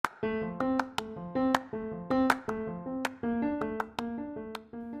So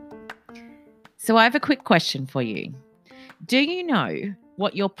I have a quick question for you. Do you know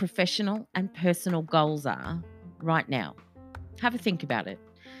what your professional and personal goals are right now? Have a think about it.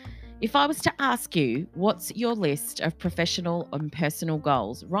 If I was to ask you, what's your list of professional and personal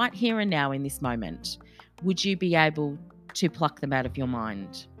goals right here and now in this moment, would you be able to pluck them out of your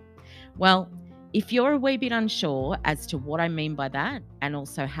mind? Well, if you're a wee bit unsure as to what I mean by that and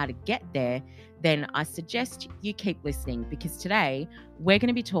also how to get there, then I suggest you keep listening because today we're going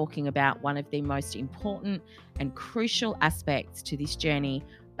to be talking about one of the most important and crucial aspects to this journey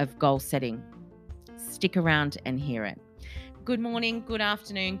of goal setting. Stick around and hear it. Good morning, good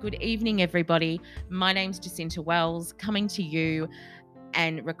afternoon, good evening, everybody. My name's Jacinta Wells, coming to you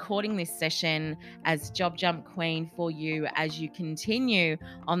and recording this session as Job Jump Queen for you as you continue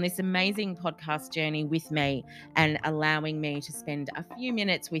on this amazing podcast journey with me and allowing me to spend a few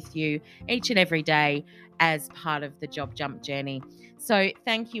minutes with you each and every day as part of the Job Jump journey. So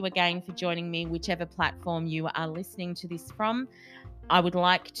thank you again for joining me, whichever platform you are listening to this from. I would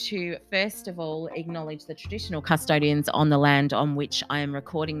like to first of all acknowledge the traditional custodians on the land on which I am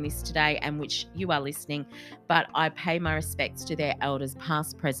recording this today and which you are listening, but I pay my respects to their elders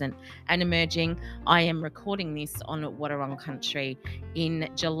past, present and emerging. I am recording this on Wadawurrung country in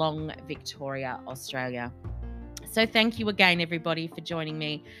Geelong, Victoria, Australia. So thank you again, everybody, for joining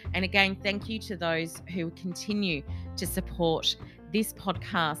me. And again, thank you to those who continue to support this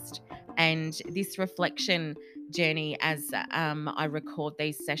podcast and this reflection journey as I record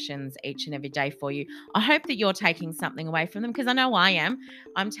these sessions each and every day for you. I hope that you're taking something away from them because I know I am.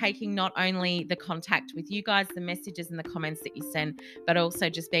 I'm taking not only the contact with you guys, the messages and the comments that you send, but also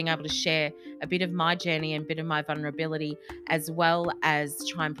just being able to share a bit of my journey and a bit of my vulnerability, as well as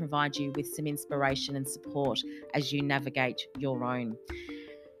try and provide you with some inspiration and support as you navigate your own.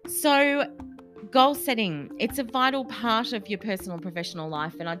 So, goal setting, it's a vital part of your personal and professional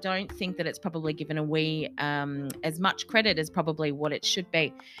life, and I don't think that it's probably given as much credit as probably what it should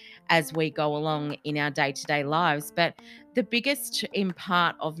be as we go along in our day-to-day lives. But the biggest in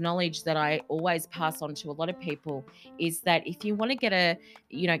part of knowledge that I always pass on to a lot of people is that if you want to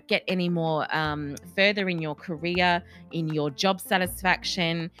get any more further in your career, in your job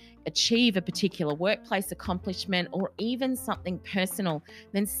satisfaction, achieve a particular workplace accomplishment, or even something personal,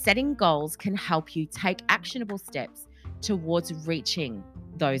 then setting goals can help you take actionable steps towards reaching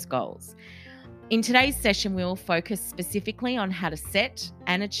those goals. In today's session, we will focus specifically on how to set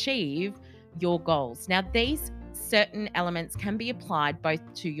and achieve your goals. Now, these certain elements can be applied both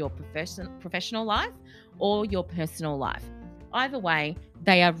to your professional life or your personal life. Either way,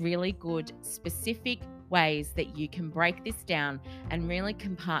 they are really good, specific ways that you can break this down and really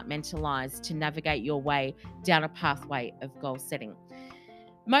compartmentalize to navigate your way down a pathway of goal setting.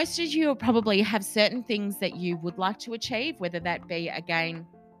 Most of you will probably have certain things that you would like to achieve, whether that be, again,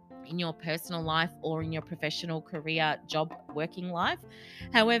 in your personal life or in your professional career, job, working life.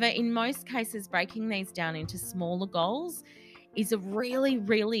 However, in most cases, breaking these down into smaller goals is a really,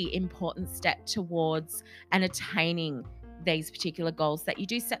 really important step towards and attaining these particular goals that you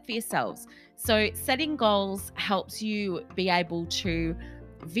do set for yourselves. So setting goals helps you be able to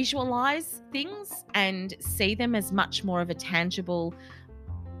visualize things and see them as much more of a tangible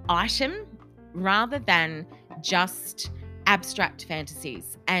item rather than just abstract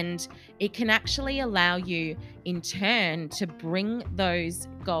fantasies. And it can actually allow you in turn to bring those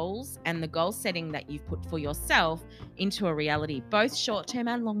goals and the goal setting that you've put for yourself into a reality, both short-term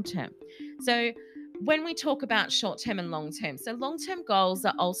and long-term. So when we talk about short-term and long-term, so long-term goals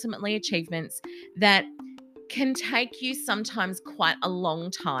are ultimately achievements that can take you sometimes quite a long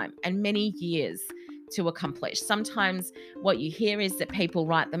time and many years to accomplish. Sometimes what you hear is that people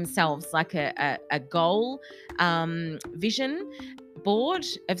write themselves like a goal vision board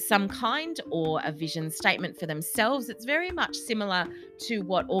of some kind or a vision statement for themselves. It's very much similar to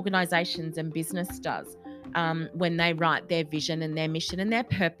what organizations and business does when they write their vision and their mission and their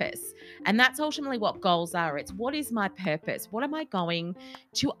purpose. And that's ultimately what goals are. It's what is my purpose? What am I going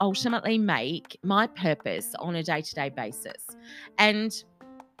to ultimately make my purpose on a day-to-day basis? And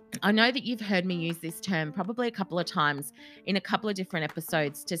I know that you've heard me use this term probably a couple of times in a couple of different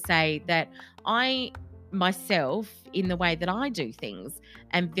episodes to say that I myself, in the way that I do things,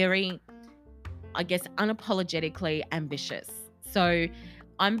 am very, I guess, unapologetically ambitious. So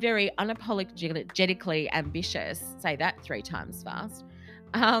I'm very unapologetically ambitious, say that 3 times fast,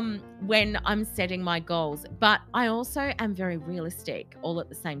 when I'm setting my goals. But I also am very realistic all at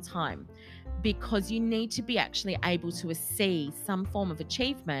the same time, because you need to be actually able to see some form of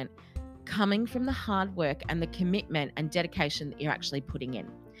achievement coming from the hard work and the commitment and dedication that you're actually putting in.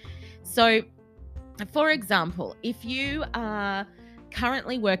 So, for example, if you are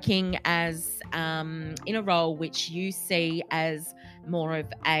currently working as in a role which you see as more of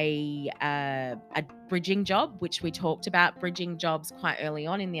a bridging job, which we talked about bridging jobs quite early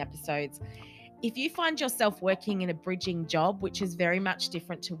on in the episodes. If you find yourself working in a bridging job, which is very much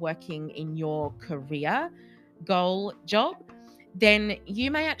different to working in your career goal job, then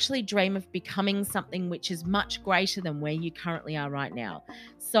you may actually dream of becoming something which is much greater than where you currently are right now.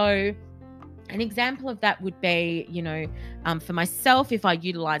 So, an example of that would be, for myself, if I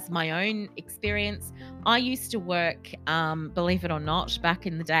utilize my own experience, I used to work, believe it or not, back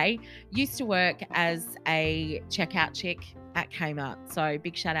in the day, used to work as a checkout chick at Kmart. So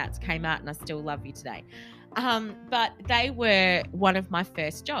big shout out to Kmart, and I still love you today. But they were one of my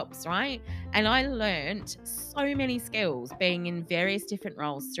first jobs, right? And I learned so many skills being in various different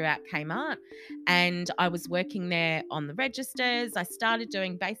roles throughout Kmart. And I was working there on the registers. I started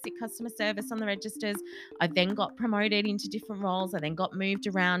doing basic customer service on the registers. I then got promoted into different roles. I then got moved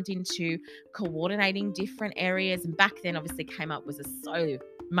around into coordinating different areas. And back then, obviously, Kmart was so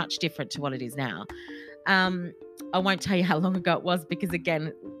much different to what it is now. I won't tell you how long ago it was because, again,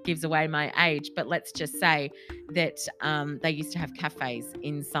 it gives away my age. But let's just say that they used to have cafes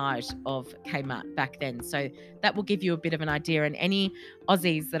inside of Kmart back then. So that will give you a bit of an idea. And any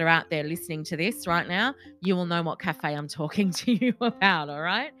Aussies that are out there listening to this right now, you will know what cafe I'm talking to you about, all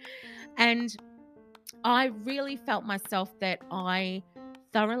right? And I really felt myself that I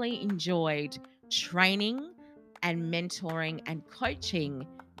thoroughly enjoyed training and mentoring and coaching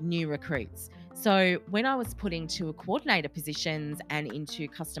new recruits. So when I was put into coordinator positions and into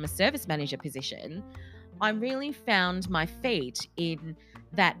customer service manager position, I really found my feet in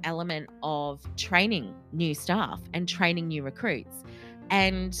that element of training new staff and training new recruits.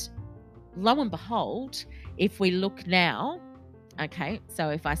 And lo and behold, if we look now, okay, so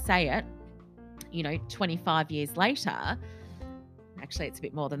if I say it, 25 years later, actually it's a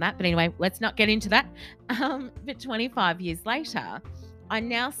bit more than that, but anyway, let's not get into that. But 25 years later, I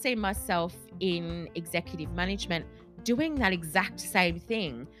now see myself in executive management doing that exact same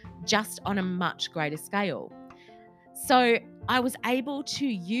thing, just on a much greater scale. So I was able to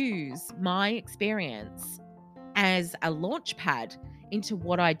use my experience as a launch pad into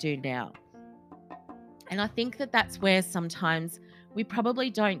what I do now. And I think that that's where sometimes we probably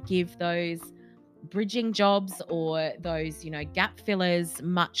don't give those bridging jobs or those, gap fillers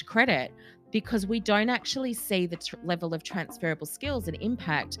much credit, because we don't actually see the level of transferable skills and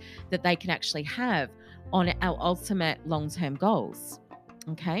impact that they can actually have on our ultimate long-term goals.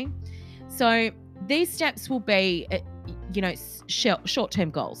 Okay. So these steps will be, short-term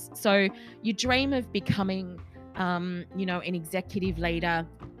goals. So you dream of becoming, an executive leader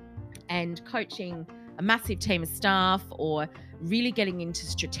and coaching a massive team of staff, or really getting into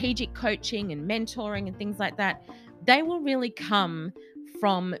strategic coaching and mentoring and things like that. They will really come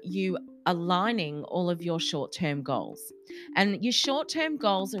from you aligning all of your short-term goals. And your short-term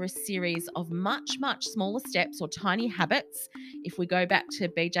goals are a series of much, much smaller steps or tiny habits. If we go back to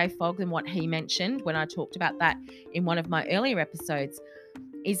BJ Fogg and what he mentioned when I talked about that in one of my earlier episodes,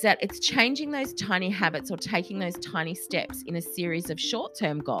 is that it's changing those tiny habits or taking those tiny steps in a series of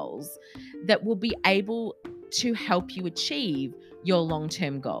short-term goals that will be able to help you achieve your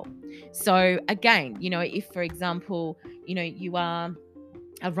long-term goal. So again, if, for example, you are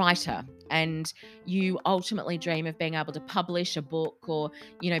a writer and you ultimately dream of being able to publish a book, or,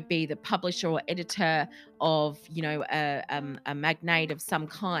 be the publisher or editor of, a magnate of some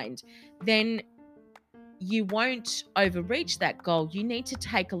kind, then you won't overreach that goal. You need to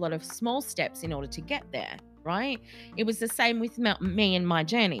take a lot of small steps in order to get there, right? It was the same with me and my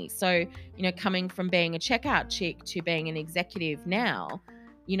journey. So, coming from being a checkout chick to being an executive now,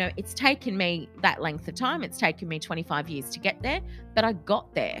 it's taken me that length of time. It's taken me 25 years to get there, but I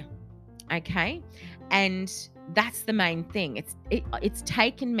got there. Okay. And that's the main thing. It's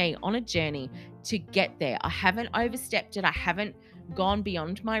taken me on a journey to get there. I haven't overstepped it. I haven't gone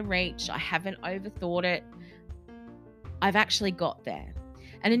beyond my reach. I haven't overthought it. I've actually got there.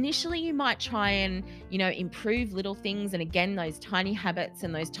 And initially you might try and, improve little things. And again, those tiny habits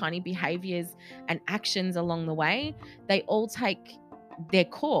and those tiny behaviors and actions along the way, they all take their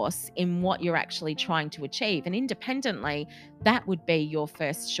course in what you're actually trying to achieve. And independently, that would be your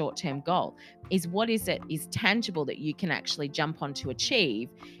first short-term goal, is what is it is tangible that you can actually jump on to achieve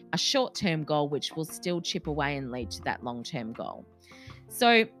a short-term goal, which will still chip away and lead to that long-term goal.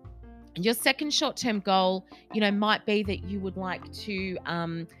 So your second short-term goal, might be that you would like to,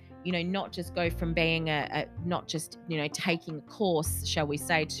 not just go from being not just, taking a course, shall we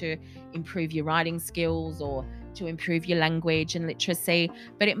say, to improve your writing skills, or to improve your language and literacy,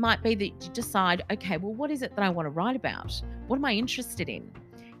 but it might be that you decide, okay, well, what is it that I want to write about? What am I interested in?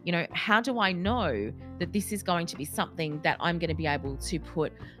 How do I know that this is going to be something that I'm going to be able to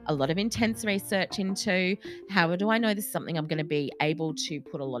put a lot of intense research into? How do I know this is something I'm going to be able to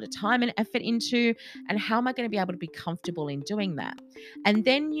put a lot of time and effort into? And how am I going to be able to be comfortable in doing that? And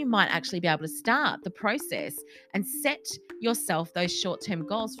then you might actually be able to start the process and set yourself those short-term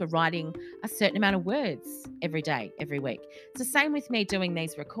goals for writing a certain amount of words every day, every week. It's the same with me doing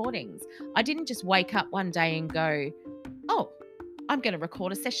these recordings. I didn't just wake up one day and go, oh, I'm going to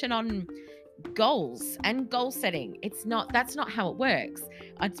record a session on goals and goal setting. That's not how it works.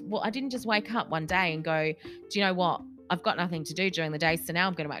 I didn't just wake up one day and go, do you know what? I've got nothing to do during the day, so now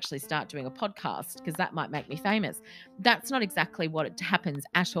I'm going to actually start doing a podcast because that might make me famous. That's not exactly what it happens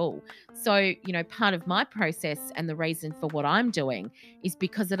at all. So, part of my process and the reason for what I'm doing is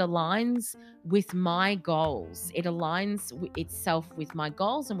because it aligns with my goals. It aligns itself with my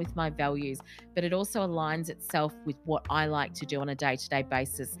goals and with my values, but it also aligns itself with what I like to do on a day-to-day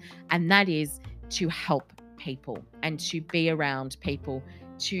basis, and that is to help people and to be around people,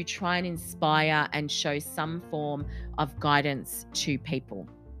 to try and inspire and show some form of guidance to people.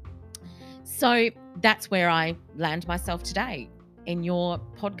 So that's where I land myself today, in your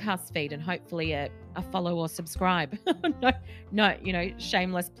podcast feed, and hopefully a follow or subscribe. No,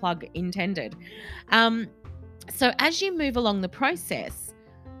 shameless plug intended. So as you move along the process,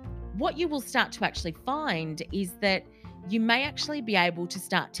 what you will start to actually find is that you may actually be able to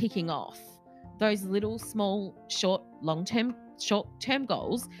start ticking off those little, small, short-term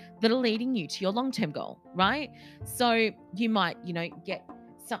goals that are leading you to your long-term goal, right? So you might, get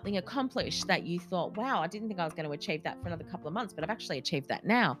something accomplished that you thought, wow, I didn't think I was going to achieve that for another couple of months, but I've actually achieved that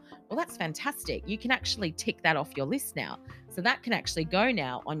now. Well, that's fantastic. You can actually tick that off your list now. So that can actually go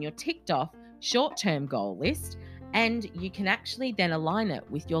now on your ticked off short-term goal list, and you can actually then align it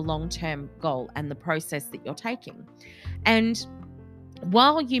with your long-term goal and the process that you're taking. And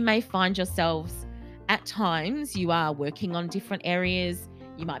while you may find yourselves at times you are working on different areas,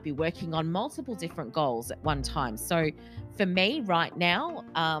 you might be working on multiple different goals at one time. So for me right now,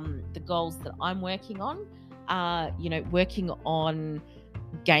 the goals that I'm working on are, working on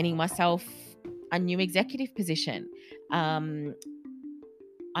gaining myself a new executive position. I'm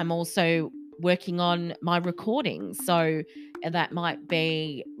also working on my recording. So that might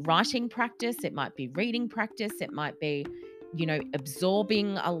be writing practice, it might be reading practice, it might be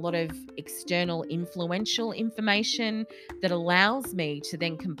absorbing a lot of external influential information that allows me to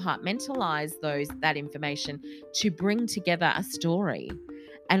then compartmentalize that information to bring together a story.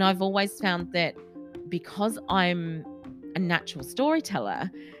 And I've always found that because I'm a natural storyteller,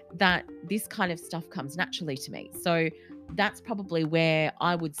 that this kind of stuff comes naturally to me. So that's probably where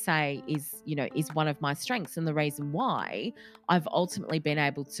I would say is one of my strengths, and the reason why I've ultimately been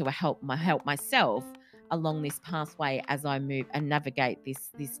able to help myself along this pathway as I move and navigate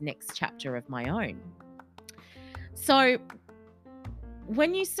this next chapter of my own. So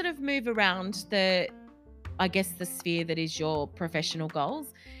when you sort of move around the sphere that is your professional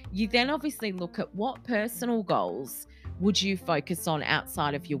goals, you then obviously look at what personal goals would you focus on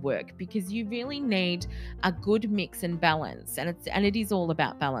outside of your work, because you really need a good mix and balance, and it is all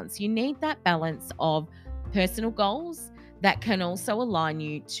about balance. You need that balance of personal goals that can also align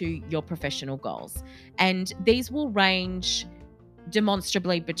you to your professional goals. And these will range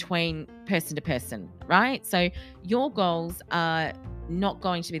demonstrably between person to person, right? So your goals are not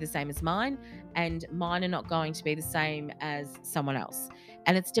going to be the same as mine, and mine are not going to be the same as someone else.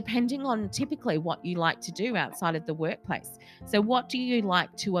 And it's depending on typically what you like to do outside of the workplace. So what do you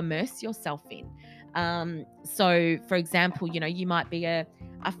like to immerse yourself in? So for example, you might be a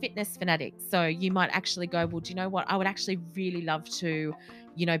fitness fanatic. So you might actually go, well, do you know what? I would actually really love to,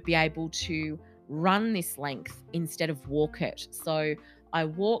 be able to run this length instead of walk it. So I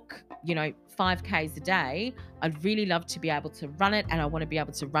walk, 5Ks a day. I'd really love to be able to run it, and I want to be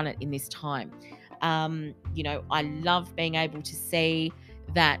able to run it in this time. I love being able to see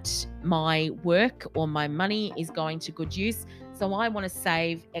that my work or my money is going to good use. So I want to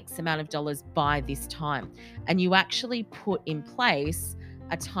save X amount of dollars by this time. And you actually put in place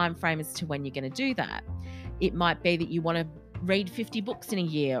a time frame as to when you're going to do that. It might be that you want to read 50 books in a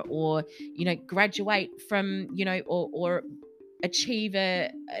year, or, graduate from, or achieve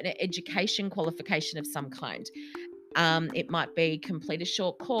an education qualification of some kind. It might be complete a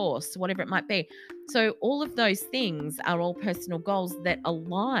short course, whatever it might be. So all of those things are all personal goals that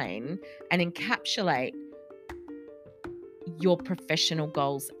align and encapsulate your professional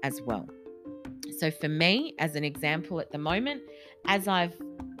goals as well. So for me, as an example at the moment, as I've,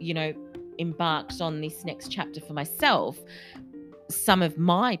 embarked on this next chapter for myself, some of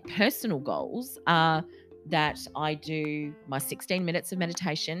my personal goals are that I do my 16 minutes of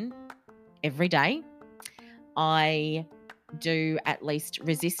meditation every day. I do at least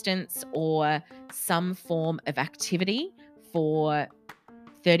resistance or some form of activity for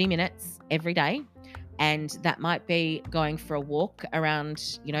 30 minutes every day. And that might be going for a walk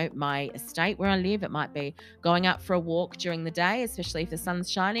around, my estate where I live. It might be going out for a walk during the day, especially if the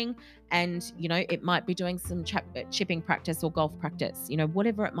sun's shining. And, it might be doing some chipping practice or golf practice,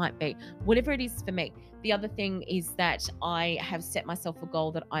 whatever it might be, whatever it is for me. The other thing is that I have set myself a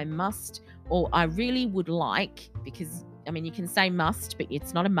goal that I must, or I really would like, because, you can say must, but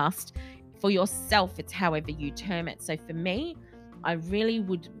it's not a must. For yourself, it's however you term it. So for me, I really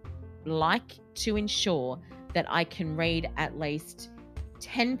would like to ensure that I can read at least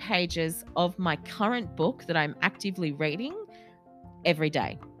 10 pages of my current book that I'm actively reading every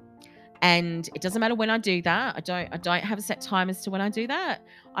day. And it doesn't matter when I do that. I don't have a set time as to when I do that.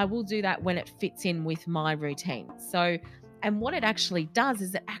 I will do that when it fits in with my routine. So, and what it actually does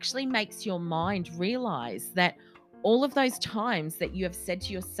is it actually makes your mind realize that all of those times that you have said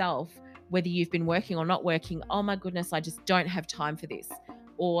to yourself, whether you've been working or not working, oh my goodness, I just don't have time for this,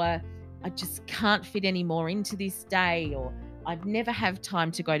 or I just can't fit any more into this day, or I never have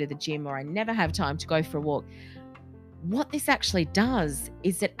time to go to the gym, or I never have time to go for a walk. What this actually does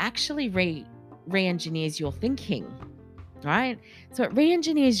is it actually re-engineers your thinking, right? So it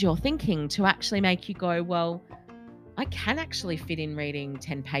re-engineers your thinking to actually make you go, well, I can actually fit in reading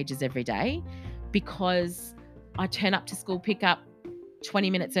 10 pages every day because I turn up to school pickup 20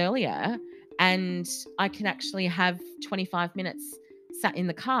 minutes earlier, and I can actually have 25 minutes sat in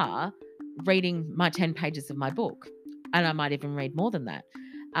the car reading my 10 pages of my book. And I might even read more than that.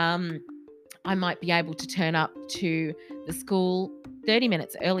 I might be able to turn up to the school 30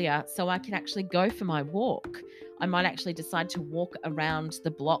 minutes earlier so I can actually go for my walk. I might actually decide to walk around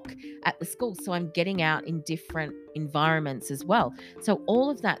the block at the school, so I'm getting out in different environments as well. So all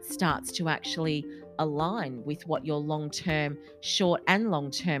of that starts to actually align with what your long-term, short and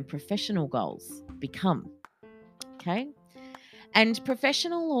long-term professional goals become. Okay? And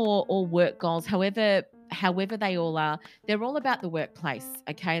professional or work goals, however they all are, they're all about the workplace.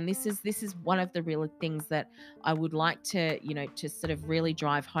 Okay. And this is one of the real things that I would like to, to sort of really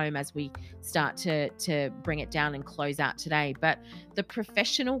drive home as we start to bring it down and close out today. But the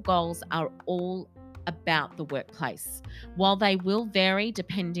professional goals are all about the workplace. While they will vary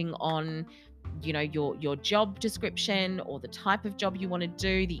depending on your job description or the type of job you want to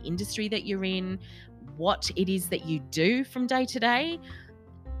do, the industry that you're in, what it is that you do from day to day,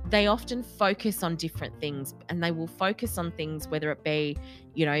 they often focus on different things, and they will focus on things, whether it be,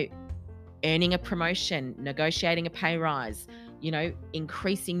 earning a promotion, negotiating a pay rise,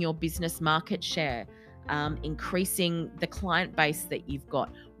 increasing your business market share, increasing the client base that you've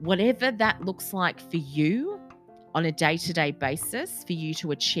got, whatever that looks like for you on a day-to-day basis for you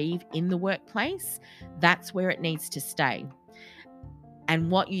to achieve in the workplace, that's where it needs to stay. And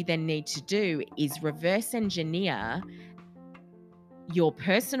what you then need to do is reverse engineer your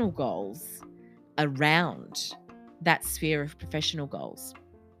personal goals around that sphere of professional goals.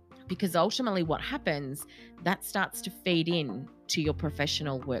 Because ultimately what happens, that starts to feed in to your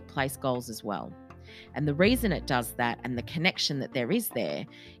professional workplace goals as well. And the reason it does that, and the connection that there is there,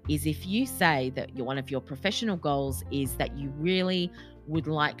 is if you say that one of your professional goals is that you really would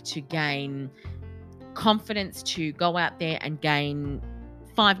like to gain confidence to go out there and gain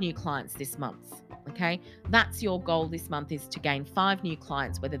 5 new clients this month. Okay, that's your goal this month, is to gain 5 new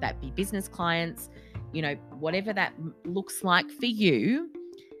clients, whether that be business clients, whatever that looks like for you.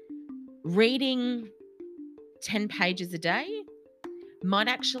 Reading 10 pages a day might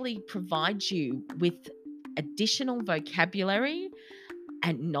actually provide you with additional vocabulary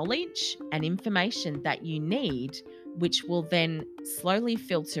and knowledge and information that you need, which will then slowly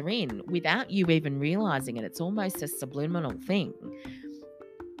filter in without you even realizing it. It's almost a subliminal thing.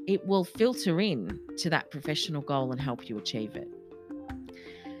 It will filter in to that professional goal and help you achieve it.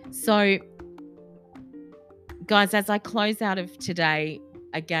 So, guys, as I close out of today,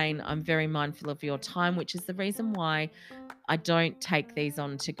 again, I'm very mindful of your time, which is the reason why I don't take these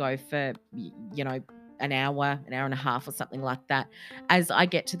on to go for, an hour and a half or something like that. As I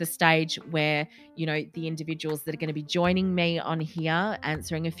get to the stage where, the individuals that are going to be joining me on here,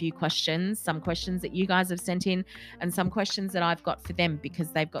 answering a few questions, some questions that you guys have sent in and some questions that I've got for them,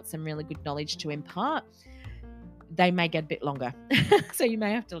 because they've got some really good knowledge to impart, they may get a bit longer. So you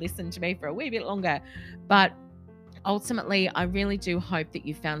may have to listen to me for a wee bit longer. But Ultimately, I really do hope that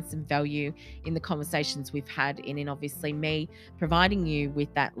you found some value in the conversations we've had, in obviously me providing you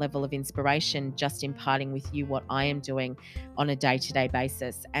with that level of inspiration, just imparting with you what I am doing on a day-to-day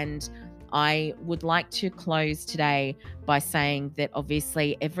basis. And I would like to close today by saying that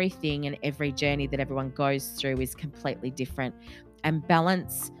obviously everything and every journey that everyone goes through is completely different. And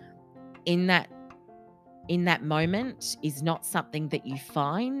balance in that moment is not something that you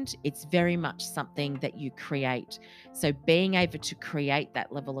find, it's very much something that you create. So being able to create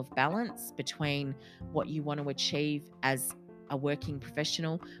that level of balance between what you want to achieve as a working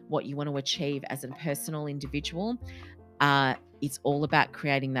professional, what you want to achieve as a personal individual, it's all about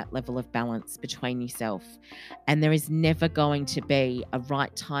creating that level of balance between yourself. And there is never going to be a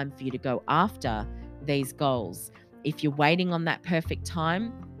right time for you to go after these goals. If you're waiting on that perfect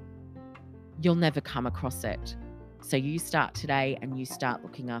time, you'll never come across it. So you start today and you start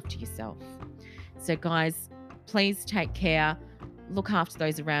looking after yourself. So, guys, please take care. Look after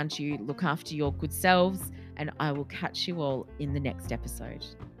those around you. Look after your good selves. And I will catch you all in the next episode.